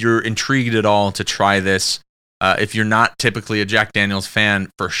 if you're intrigued at all, to try this. If you're not typically a Jack Daniel's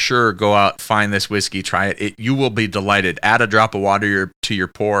fan, for sure, go out, find this whiskey, try it. You will be delighted. Add a drop of water to your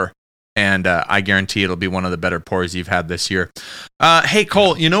pour, and I guarantee it'll be one of the better pours you've had this year. Hey,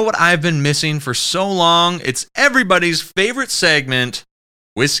 Cole, you know what I've been missing for so long? It's everybody's favorite segment,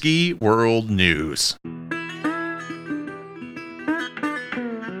 Whiskey World News.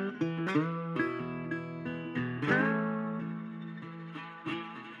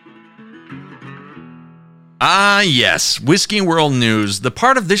 Ah, yes, Whiskey World News, the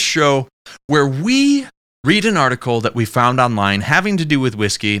part of this show where we read an article that we found online having to do with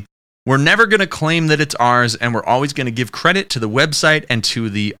whiskey. We're never going to claim that it's ours, and we're always going to give credit to the website and to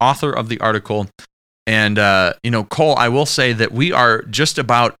the author of the article. And, Cole, I will say that we are just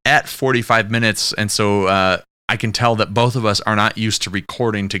about at 45 minutes, and so I can tell that both of us are not used to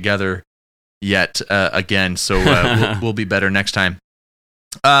recording together yet again, so we'll be better next time.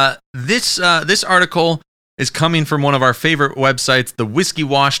 This article is coming from one of our favorite websites,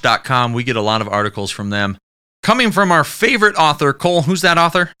 thewhiskeywash.com. We get a lot of articles from them. Coming from our favorite author, Cole, who's that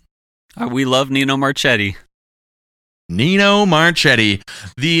author? We love Nino Marchetti. Nino Marchetti.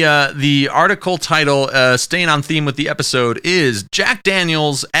 The article title, staying on theme with the episode, is Jack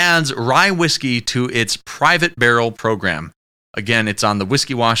Daniel's adds rye whiskey to its private barrel program. Again, it's on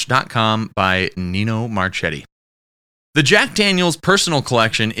thewhiskeywash.com by Nino Marchetti. The Jack Daniel's personal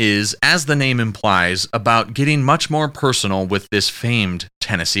collection is, as the name implies, about getting much more personal with this famed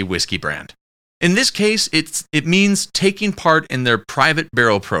Tennessee whiskey brand. In this case, it means taking part in their private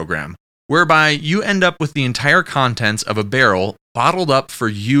barrel program, whereby you end up with the entire contents of a barrel bottled up for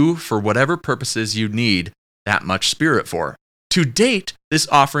you for whatever purposes you need that much spirit for. To date, this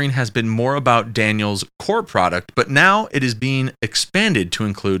offering has been more about Daniel's core product, but now it is being expanded to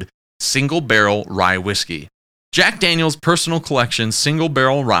include single barrel rye whiskey. Jack Daniel's personal collection Single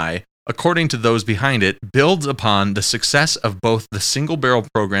Barrel Rye, according to those behind it, builds upon the success of both the single barrel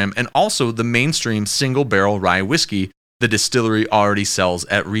program and also the mainstream single barrel rye whiskey the distillery already sells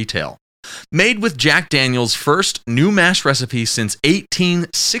at retail. Made with Jack Daniel's first new mash recipe since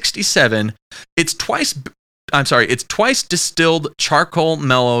 1867, it's twice distilled, charcoal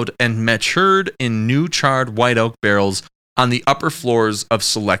mellowed, and matured in new charred white oak barrels on the upper floors of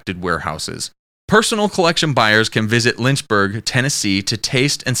selected warehouses. Personal collection buyers can visit Lynchburg, Tennessee to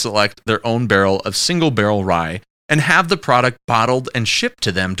taste and select their own barrel of single barrel rye and have the product bottled and shipped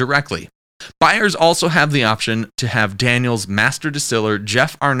to them directly. Buyers also have the option to have Daniel's master distiller,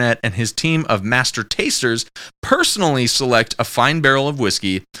 Jeff Arnett, and his team of master tasters personally select a fine barrel of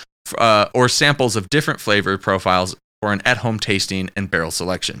whiskey or samples of different flavor profiles for an at-home tasting and barrel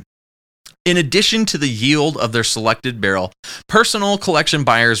selection. In addition to the yield of their selected barrel, personal collection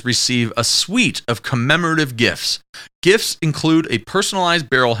buyers receive a suite of commemorative gifts. Gifts include a personalized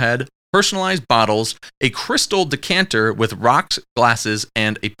barrel head, personalized bottles, a crystal decanter with rocks glasses,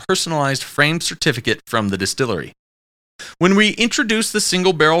 and a personalized framed certificate from the distillery. When we introduced the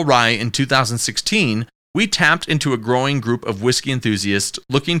single barrel rye in 2016, we tapped into a growing group of whiskey enthusiasts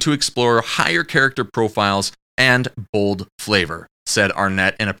looking to explore higher character profiles and bold flavor, said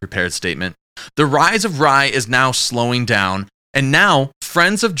Arnett in a prepared statement. The rise of rye is now slowing down, and now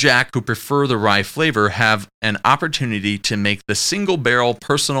friends of Jack who prefer the rye flavor have an opportunity to make the single barrel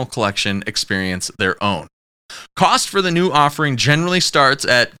personal collection experience their own. Cost for the new offering generally starts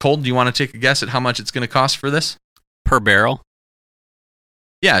at, Cole, do you want to take a guess at how much it's going to cost for this? Per barrel?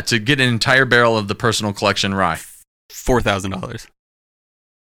 Yeah, to get an entire barrel of the personal collection rye. $4,000.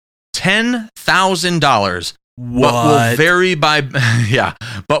 $10,000. What?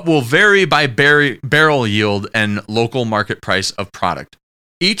 But will vary by barrel yield and local market price of product.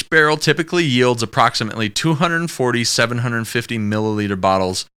 Each barrel typically yields approximately 240 750 milliliter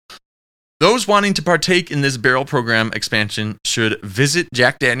bottles. Those wanting to partake in this barrel program expansion should visit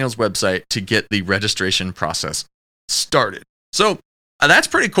Jack Daniel's website to get the registration process started. So that's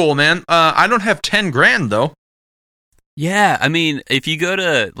pretty cool, man. I don't have 10 grand though. Yeah, I mean, if you go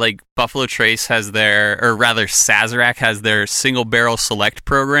to, like, Buffalo Trace has their, or rather Sazerac has their single barrel select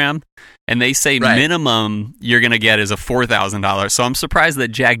program, and they say minimum you're going to get is a $4,000. So I'm surprised that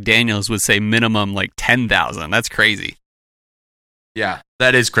Jack Daniels would say minimum like $10,000. That's crazy. Yeah,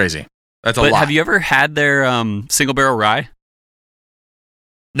 that is crazy. That's a lot. Have you ever had their single barrel rye?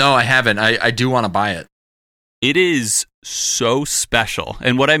 No, I haven't. I do want to buy it. It is so special.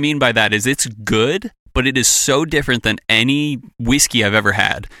 And what I mean by that is it's good, but it is so different than any whiskey I've ever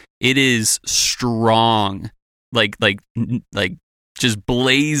had. It is strong, like just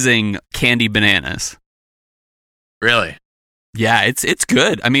blazing candy bananas. Really? Yeah, it's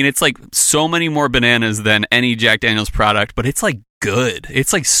good. I mean, it's like so many more bananas than any Jack Daniel's product, but it's like good.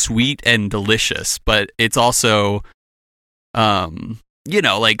 It's like sweet and delicious, but it's also,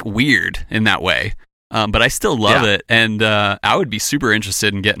 like weird in that way. But I still love it, and I would be super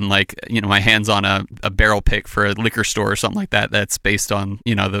interested in getting my hands on a barrel pick for a liquor store or something like that. That's based on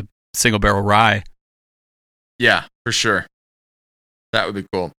the single barrel rye. Yeah, for sure. That would be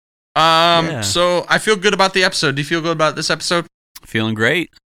cool. So I feel good about the episode. Do you feel good about this episode? Feeling great.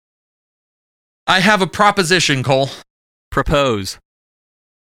 I have a proposition, Cole. Propose.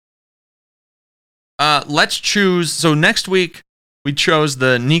 Let's choose. So next week we chose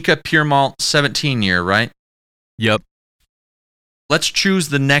the Nika Pure Malt 17 year, right? Yep. Let's choose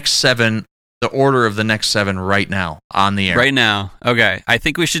the next 7, the order of the next 7 right now on the air. Right now. Okay. I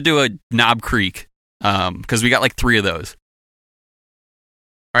think we should do a Knob Creek because we got like 3 of those.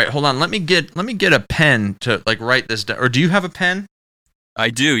 All right, hold on. Let me get a pen to write this down. Or do you have a pen?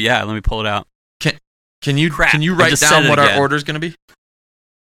 I do. Yeah, let me pull it out. Can you write down what our order is going to be?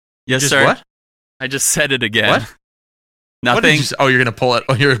 Yes, sir. What? I just said it again. What? Nothing. What you're going to pull it.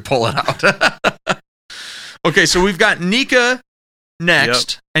 Oh, you're going to pull it out. Okay, so we've got Nika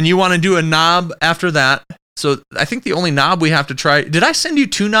next, and you want to do a knob after that. So I think the only knob we have to try. Did I send you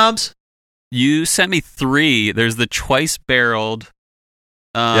 2 knobs? You sent me 3. There's the twice barreled.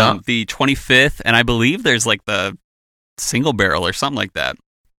 The 25th, and I believe there's like the single barrel or something like that.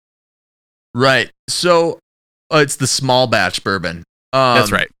 Right. So it's the small batch bourbon.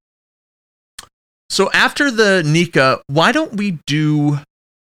 That's right. So after the Nika, why don't we do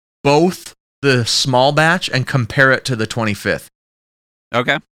both the small batch and compare it to the 25th?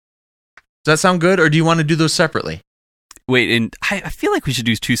 Okay. Does that sound good, or do you want to do those separately? Wait, and I feel like we should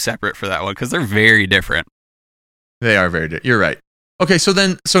do 2 separate for that one because they're very different. They are very different. You're right. Okay, so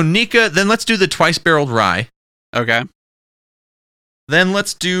Nika, then let's do the twice barreled rye. Okay. Then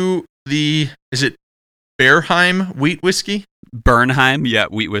let's do is it Bernheim wheat whiskey? Bernheim, yeah,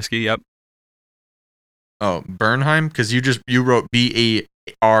 wheat whiskey, yep. Oh, Bernheim? Because you wrote Berhheim.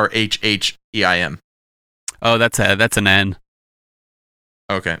 Oh, that's an N.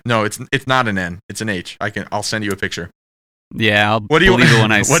 Okay. No, it's not an N. It's an H. I'll send you a picture. Yeah, I'll believe it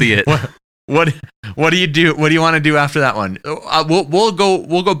when I see it. What do you do? What do you want to do after that one? We'll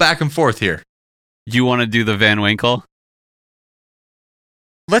go back and forth here. You want to do the Van Winkle?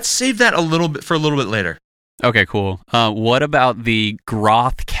 let's save that a little bit later. Okay, cool. What about the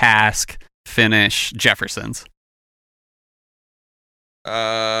Groth Cask Finish Jeffersons?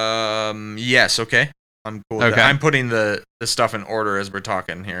 Yes, okay. I'm cool with that. I'm putting the stuff in order as we're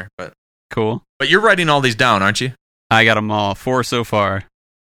talking here, but cool. But you're writing all these down, aren't you? I got them all. 4 so far.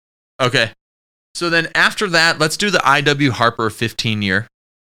 Okay. So then after that, let's do the I.W. Harper 15-year.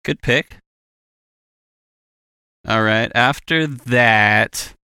 Good pick. All right. After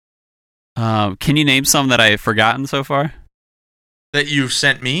that, can you name some that I've forgotten so far? That you've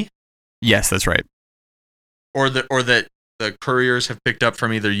sent me? Yes, that's right. Or that the couriers have picked up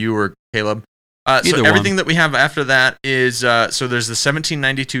from either you or Caleb. So everything that we have after that is so there's the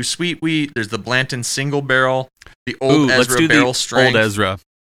 1792 Sweet Wheat, there's the Blanton Single Barrel, the Old Ezra Barrel Strength.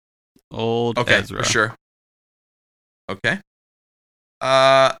 Old Ezra. For sure. Okay.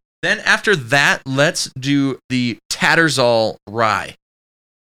 Then after that, let's do the Tattersall Rye.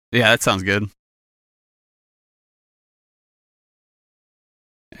 Yeah, that sounds good.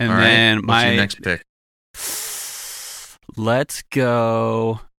 And all then right. What's your next pick? Let's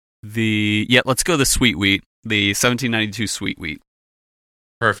go the Sweet Wheat, the 1792 Sweet Wheat.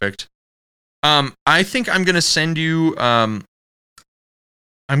 Perfect. I think I'm gonna send you. I'm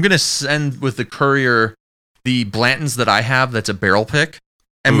gonna send with the courier the Blantons that I have. That's a barrel pick,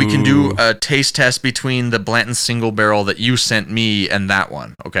 and we can do a taste test between the Blanton Single Barrel that you sent me and that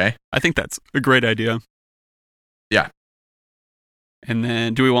one. Okay. I think that's a great idea. Yeah. And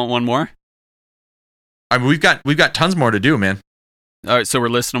then, do we want one more? I mean, we've got tons more to do, man. All right, so we're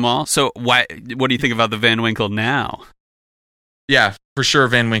listing them all. So what do you think about the Van Winkle now? Yeah, for sure,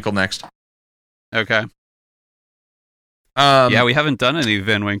 Van Winkle next. Okay. Yeah, we haven't done any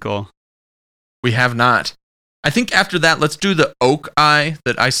Van Winkle. We have not. I think after that, let's do the Oak Eye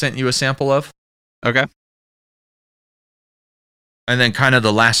that I sent you a sample of. Okay. And then kind of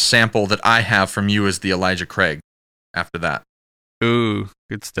the last sample that I have from you is the Elijah Craig after that. Ooh,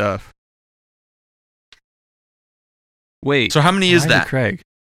 good stuff. Wait. So how many is that? Craig.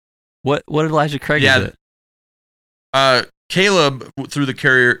 What Elijah Craig is it? Caleb through the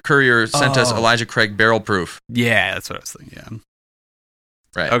courier sent us Elijah Craig Barrel Proof. Yeah, that's what I was thinking. Yeah.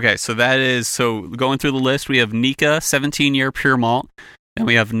 Right. Okay, so going through the list, we have Nika 17-year pure malt, then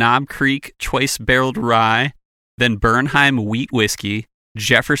we have Knob Creek Choice Barreled Rye, then Bernheim Wheat Whiskey,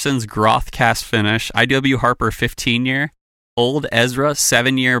 Jefferson's Groth Cask Finish, I.W. Harper 15-year, Old Ezra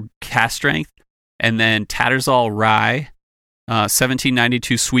 7-year Cask Strength, and then Tattersall Rye,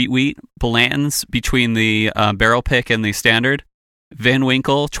 1792 Sweet Wheat, Blanton's between the barrel pick and the standard, Van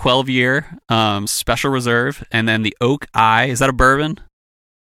Winkle 12-year Special Reserve, and then the Oak Eye. Is that a bourbon?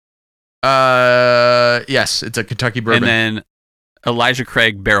 Yes, it's a Kentucky bourbon. And then Elijah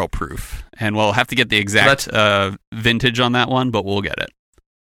Craig Barrel Proof. And we'll have to get the exact vintage on that one, but we'll get it.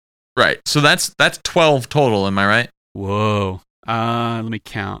 Right. So that's 12 total, am I right? Whoa. Let me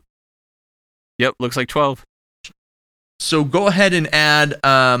count. Yep, looks like 12. So go ahead and add.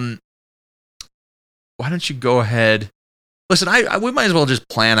 Why don't you go ahead? Listen, we might as well just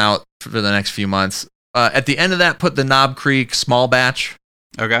plan out for the next few months. At the end of that, put the Knob Creek small batch.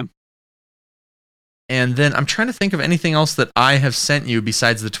 Okay. And then I'm trying to think of anything else that I have sent you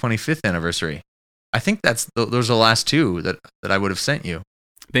besides the 25th anniversary. I think those are the last two that I would have sent you.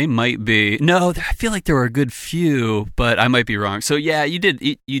 They might be. No, I feel like there were a good few, but I might be wrong. So yeah, you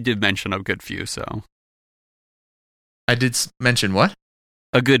did mention a good few. So I did mention what?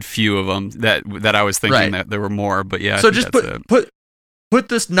 A good few of them that I was thinking that there were more, but yeah. So just put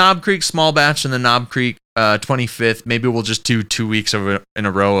this Knob Creek small batch in the Knob Creek 25th. Maybe we'll just do 2 weeks in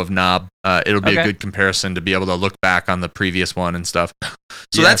a row of Knob. It'll be a good comparison to be able to look back on the previous one and stuff.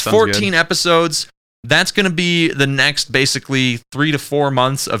 So that's 14 episodes. That's going to be the next basically 3 to 4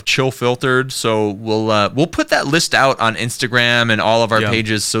 months of Chill Filtered. So we'll put that list out on Instagram and all of our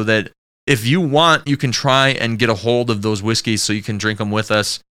pages so that if you want, you can try and get a hold of those whiskeys so you can drink them with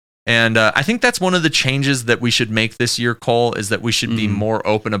us. And I think that's one of the changes that we should make this year, Cole, is that we should be more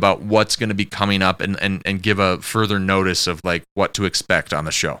open about what's going to be coming up and give a further notice of like what to expect on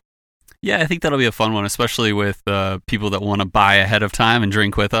the show. Yeah, I think that'll be a fun one, especially with people that want to buy ahead of time and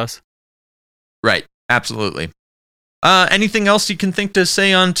drink with us. Right. Absolutely. Anything else you can think to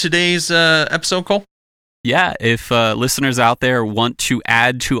say on today's episode, Cole? Yeah, if listeners out there want to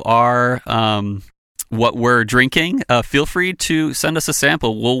add to our what we're drinking, feel free to send us a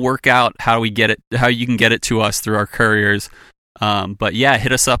sample. We'll work out how you can get it to us through our couriers. But yeah,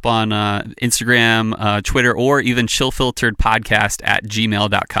 hit us up on Instagram, Twitter, or even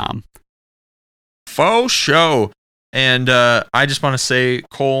chillfilteredpodcast@gmail.com. Faux show. And I just want to say,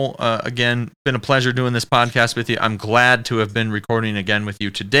 Cole, again, been a pleasure doing this podcast with you. I'm glad to have been recording again with you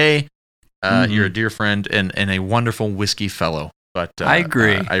today. You're a dear friend and a wonderful whiskey fellow. But I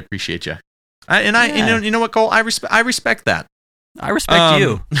agree. I appreciate you. You know what, Cole? I respect that. I respect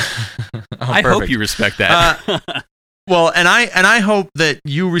you. I hope you respect that. Well, and I hope that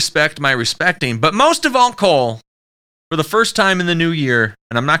you respect my respecting. But most of all, Cole, for the first time in the new year,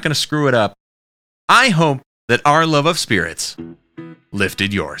 and I'm not going to screw it up, I hope that our love of spirits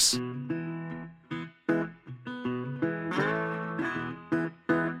lifted yours.